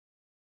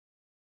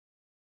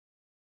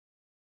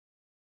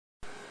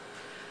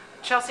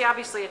Chelsea,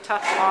 obviously a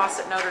tough loss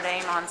at Notre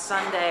Dame on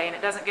Sunday, and it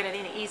doesn't get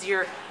any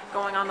easier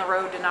going on the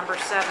road to number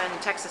 7,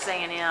 Texas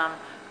A&M.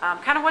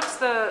 Kind of what's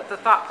the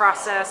thought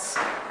process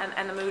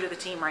and the mood of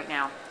the team right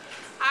now?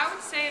 I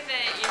would say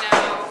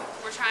that,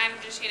 we're trying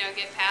to just,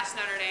 get past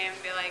Notre Dame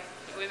and be like,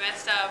 we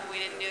messed up, we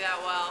didn't do that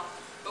well,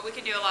 but we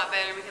can do a lot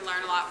better, we can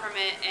learn a lot from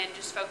it, and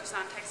just focus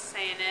on Texas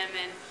A&M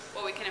and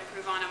what we can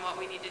improve on and what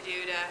we need to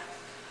do to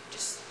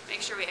just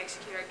make sure we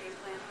execute our game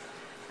plan.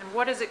 And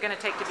what is it going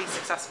to take to be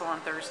successful on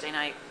Thursday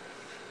night?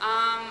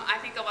 I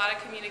think a lot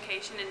of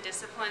communication and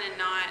discipline, and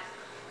not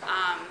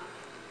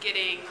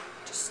getting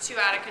just too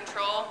out of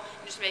control,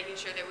 and just making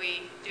sure that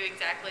we do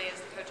exactly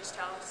as the coaches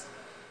tell us.